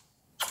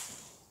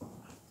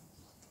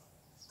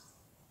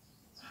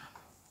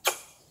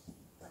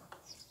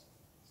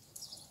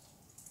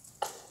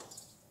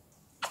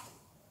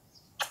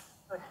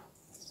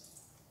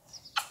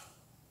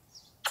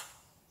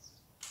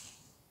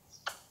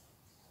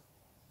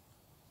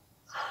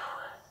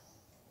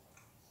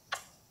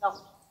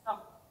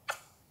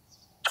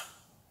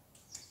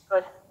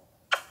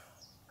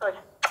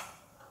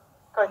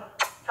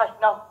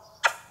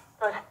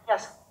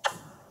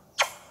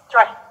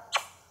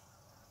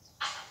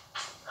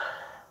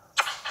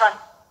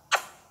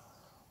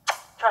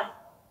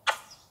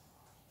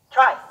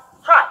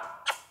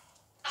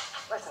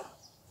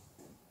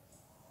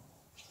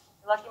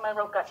 Lucky my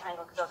rope got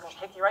tangled because I was going to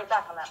kick you right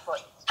back on that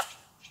foot.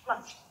 Come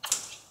on.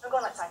 Don't go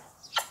on that side.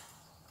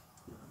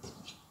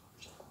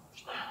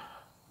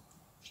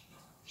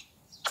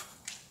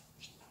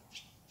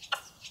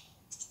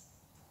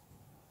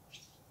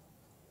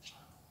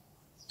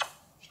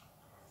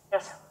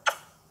 Yes.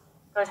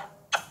 Good.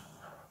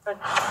 Good.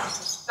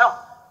 No.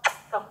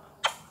 Go.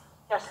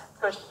 Yes.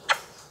 Good.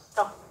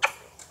 Go.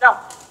 No.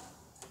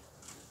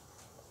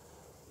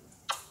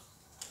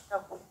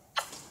 Go.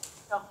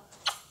 Go.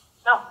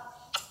 No.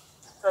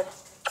 Good.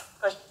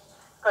 Good.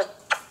 Good.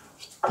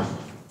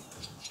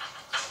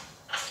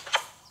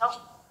 No.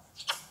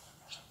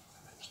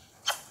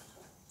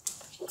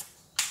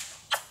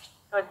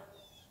 Good.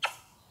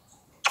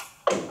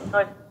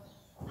 Good.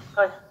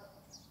 Good.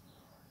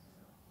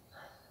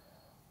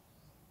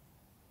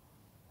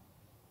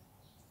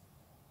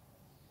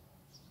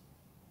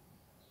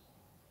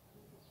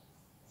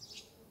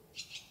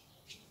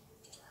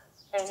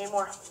 Okay, need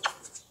more.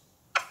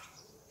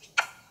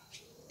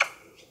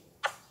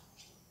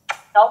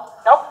 No,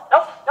 no, no,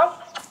 no,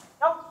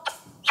 no.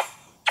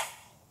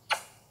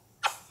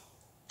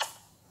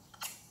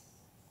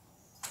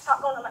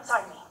 Stop going on that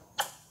side of me.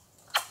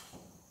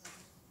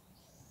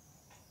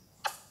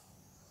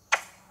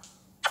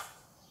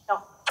 No.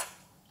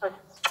 Good.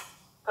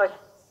 Good.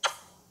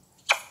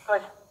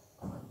 Good.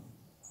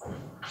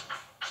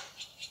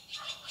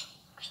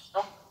 No.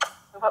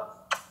 Move up.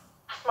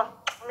 Come on.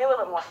 Give me a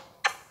little bit more.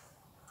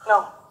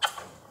 No.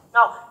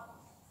 No.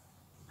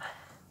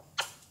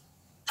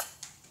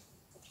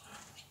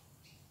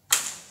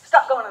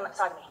 Stop going on that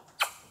side of me.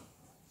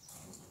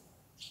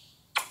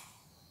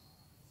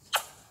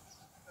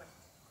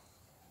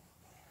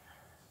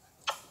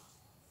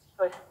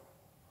 Good.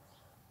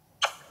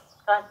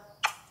 Good.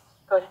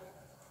 Good.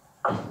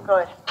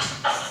 Good.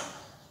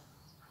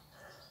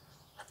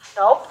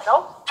 No, no.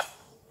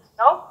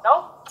 No, no.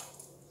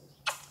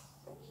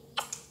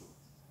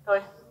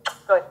 Good.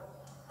 Good.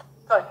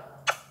 Good.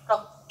 Go.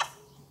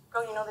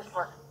 Go, you know this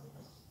part.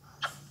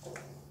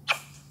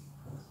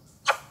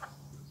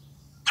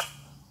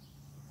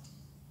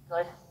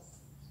 Good.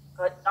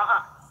 Good.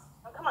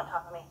 Don't come on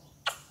top of me.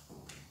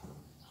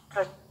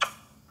 Good.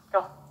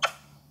 Go.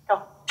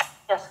 Go.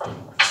 Yes.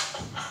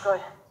 Good.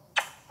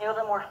 A little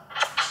bit more.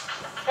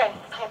 Okay.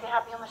 Can't be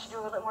happy unless you do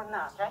a little bit more than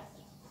that, okay?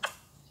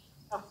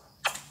 Go.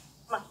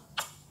 Come on.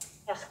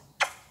 Yes.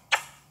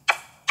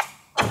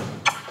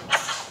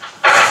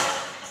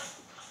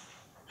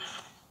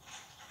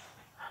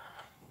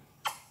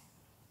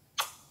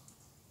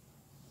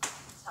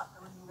 Stop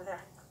going over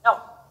there. No.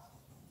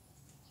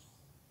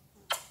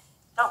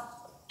 No.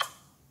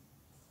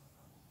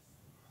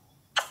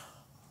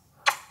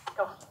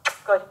 Go.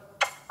 Good.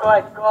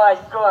 Good. Good.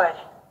 Good.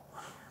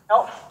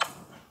 No.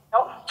 No.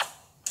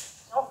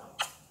 No.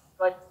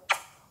 Good.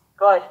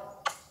 Good.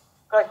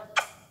 Good. A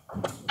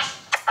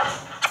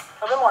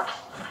little bit more.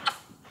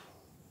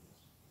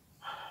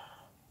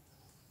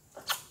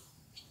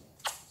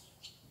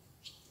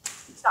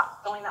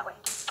 Stop going that way.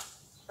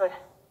 Good.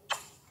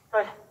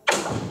 Good.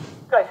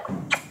 Good.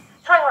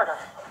 Try harder.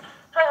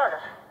 Try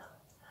harder.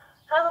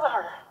 Try a little bit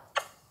harder.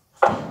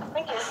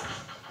 Thank you.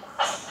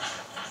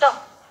 Go.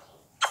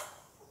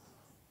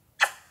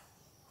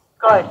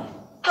 Good.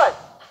 Good.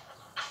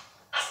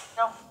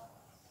 No.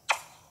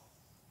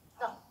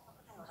 No. Don't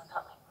put your nose on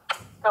top of me.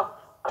 Go.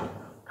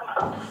 Come on.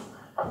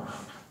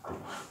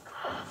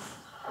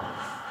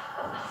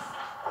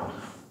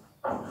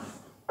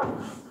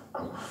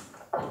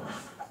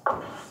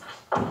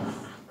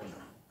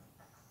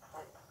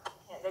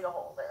 Can't dig a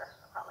hole there,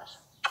 I promise.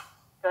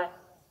 Good.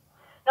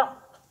 No.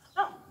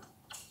 No.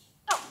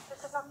 No.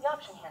 This is not the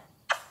option here.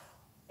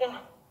 In.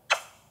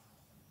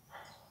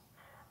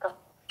 Go.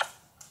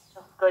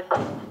 No. Good.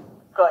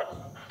 Good.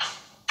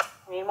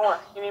 You need more.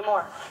 You need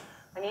more.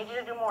 I need you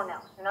to do more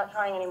now. You're not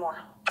trying anymore.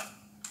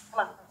 Come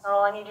on. That's not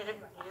all I need you to do.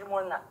 I need you to do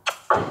more than that.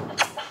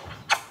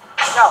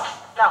 No.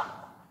 No.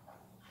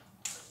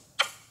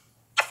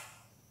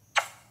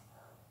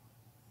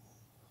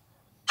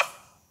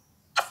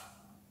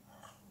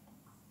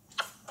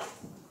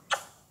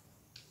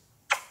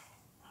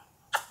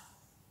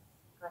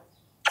 Good.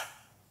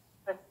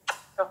 Good.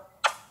 Go.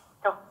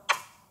 Go.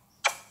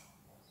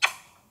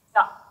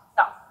 Stop.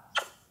 Stop.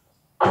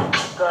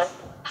 Good.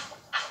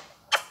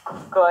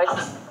 Good.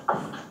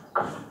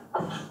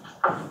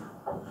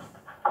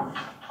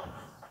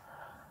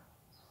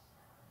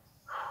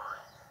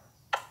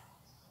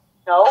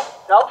 No,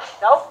 no,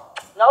 no,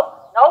 no,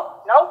 no,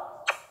 no.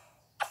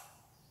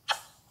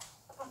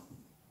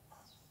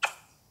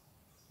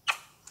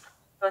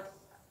 Good.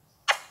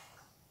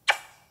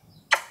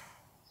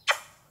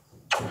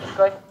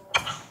 Good.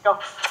 Go.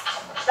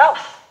 No.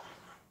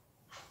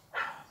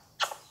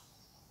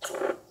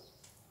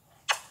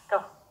 Go.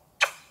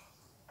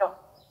 Go.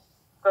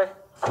 Good.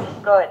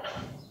 Good.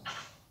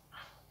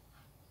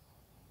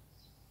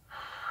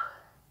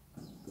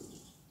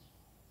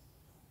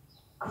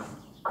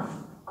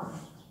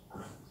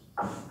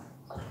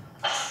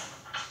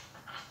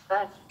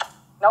 Good.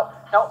 No,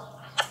 no,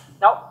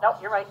 no, no,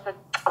 you're right. Good.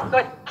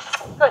 Good.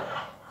 Good.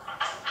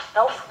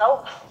 No.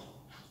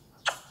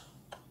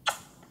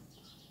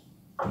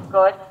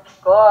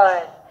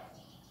 Good.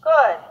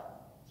 Good.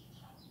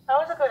 That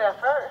was a good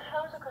effort.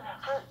 That was a good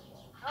effort.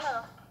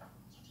 No.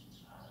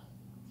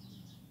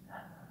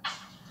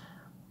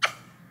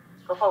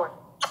 Go forward.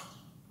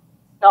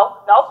 No,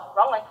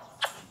 wrong way.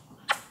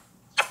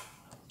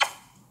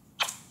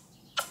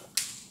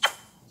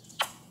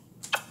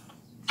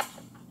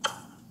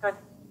 Good.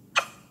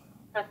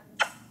 Good.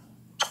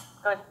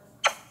 Good.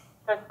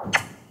 Good.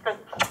 Good.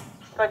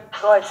 Good.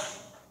 Good.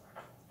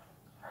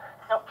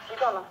 Nope, keep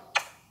going though.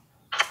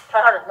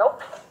 Try harder.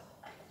 Nope.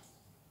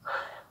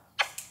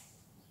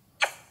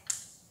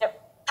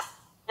 Yep.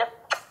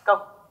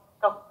 Go.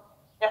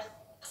 Yes.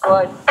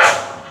 Good.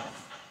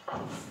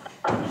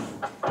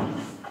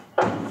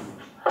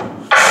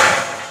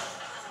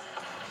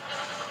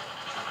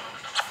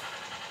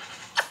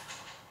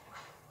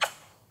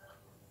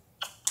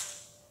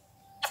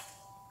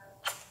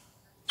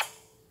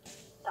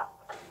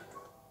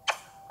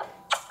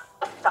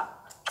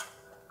 Stop.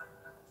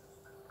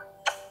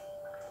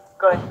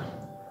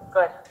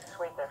 Good. Just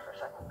wait there for a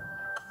second.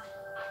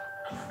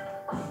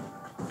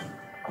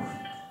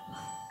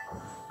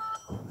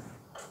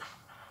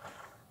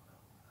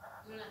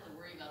 You don't have to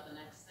worry about the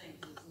next thing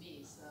because it's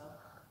me, so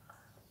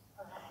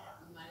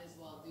you might as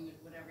well do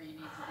whatever you need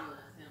to do with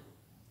him.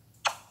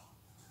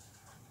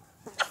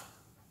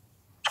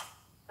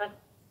 Good.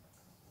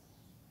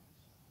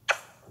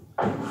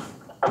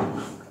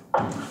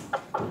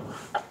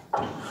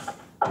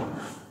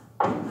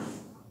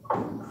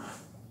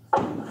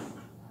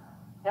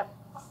 Yep.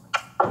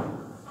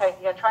 Okay,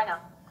 you gotta try now.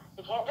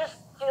 You can't just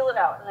feel it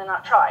out and then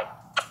not try.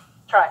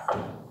 Try.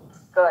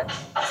 Good.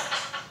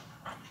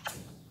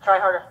 Try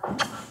harder.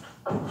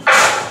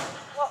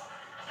 Well,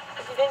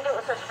 if you didn't do it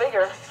with such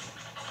vigor.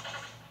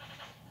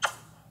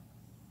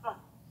 Come on.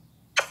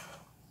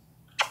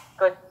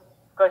 Good.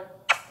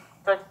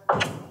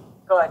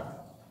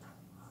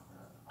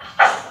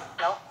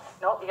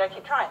 No, you gotta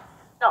keep trying.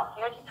 No,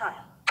 you gotta keep trying.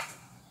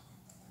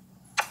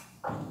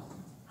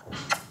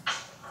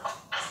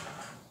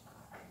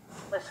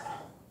 Listen.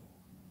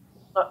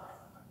 Look.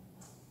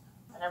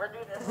 I never do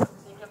this.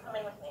 See if you'll come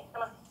in with me.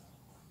 Come on.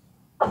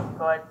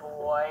 Good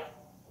boy.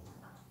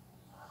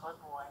 Good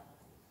boy.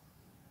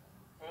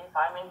 See, if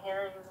I'm in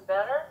here, you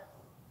better.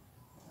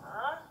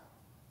 Huh?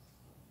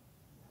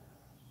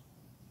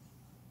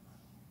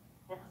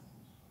 Yeah.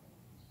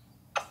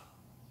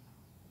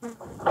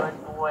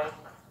 Good boy.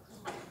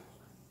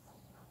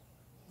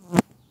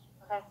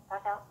 Okay,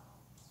 back out.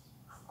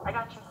 I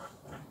got you.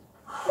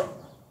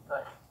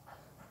 Good.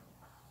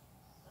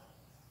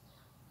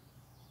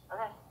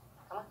 Okay,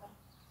 come with me.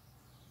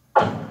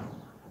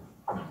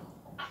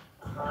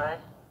 Good.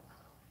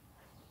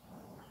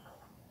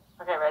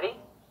 Okay, ready?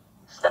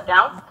 Step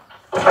down.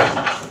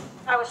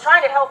 I was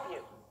trying to help you.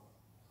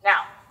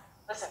 Now,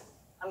 listen,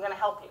 I'm going to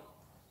help you.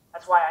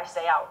 That's why I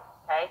stay out,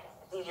 okay?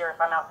 It's easier if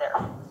I'm out there.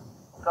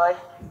 Good.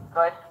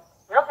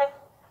 You're okay.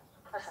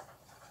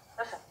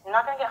 Listen, you're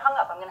not going to get hung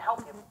up. I'm going to help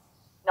you.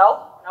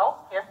 No,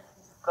 here.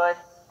 Good.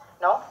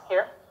 No,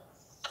 here.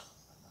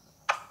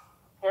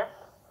 Here.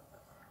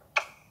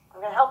 I'm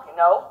going to help you.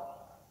 No.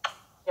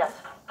 Yes.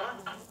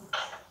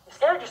 You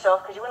scared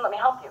yourself because you wouldn't let me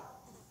help you.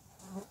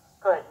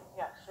 Good.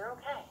 Yes, you're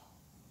okay.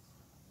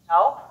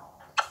 No.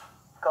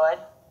 Good.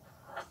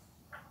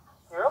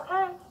 You're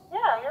okay.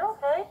 Yeah, you're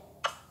okay.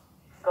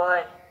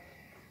 Good.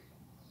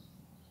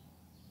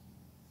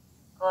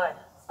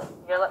 You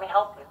gotta let me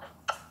help you.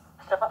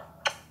 Step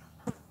up.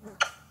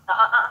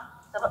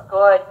 Step up.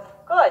 Good.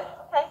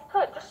 Okay,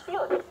 good. Just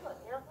feel it.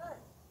 You're good.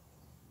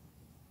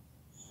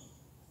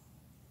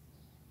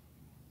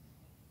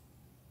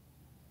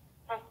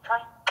 Okay,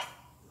 try.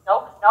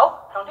 No,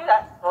 don't do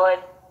that. Good.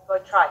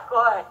 Try.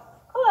 Good.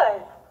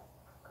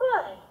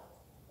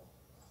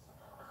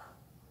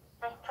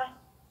 Okay, try.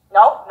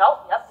 No,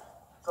 yep.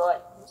 Good.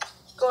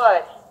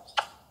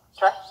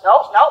 Try.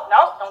 No,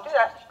 don't do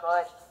that.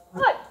 Good.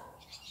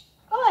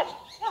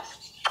 Yes.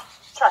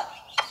 Try.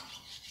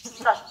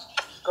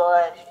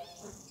 Good.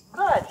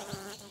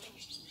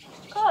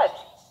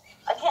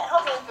 I can't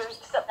help you if you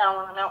step down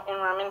when I'm out and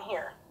when I'm in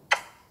here.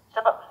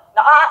 Step up.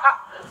 No,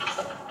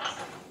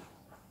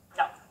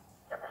 No.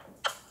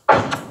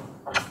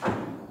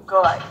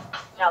 Good.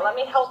 Now let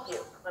me help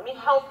you.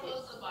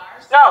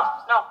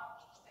 No.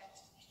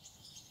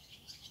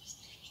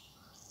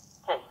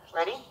 Okay,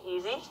 ready?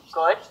 Easy.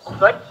 Good.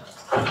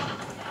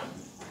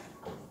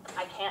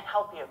 I can't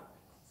help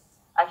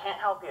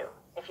you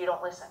if you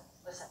don't listen.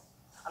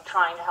 I'm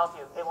trying to help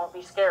you. It won't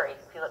be scary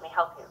if you let me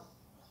help you.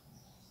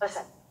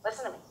 Listen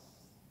to me.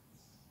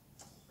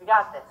 We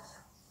got this.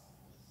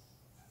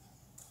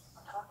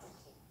 I'm talking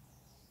to you.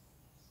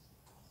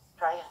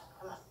 Try it.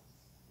 Come on.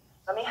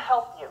 Let me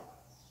help you.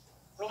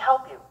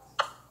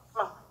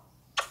 Come on.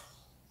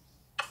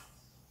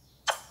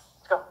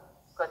 Let's go.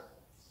 Good.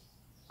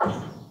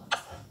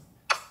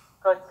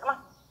 Come on.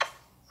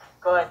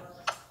 Good.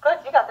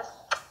 You got this.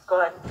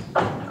 Good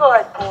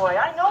boy.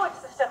 I know it's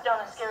the step down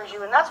that scares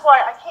you, and that's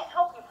why I can't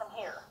help you from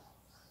here.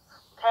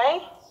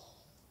 Okay?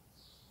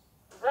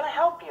 I'm gonna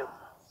help you.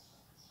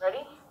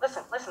 Ready?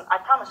 Listen. I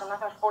promise I'm not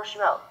gonna force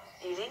you out.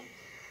 Easy.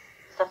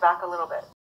 Step back a little bit.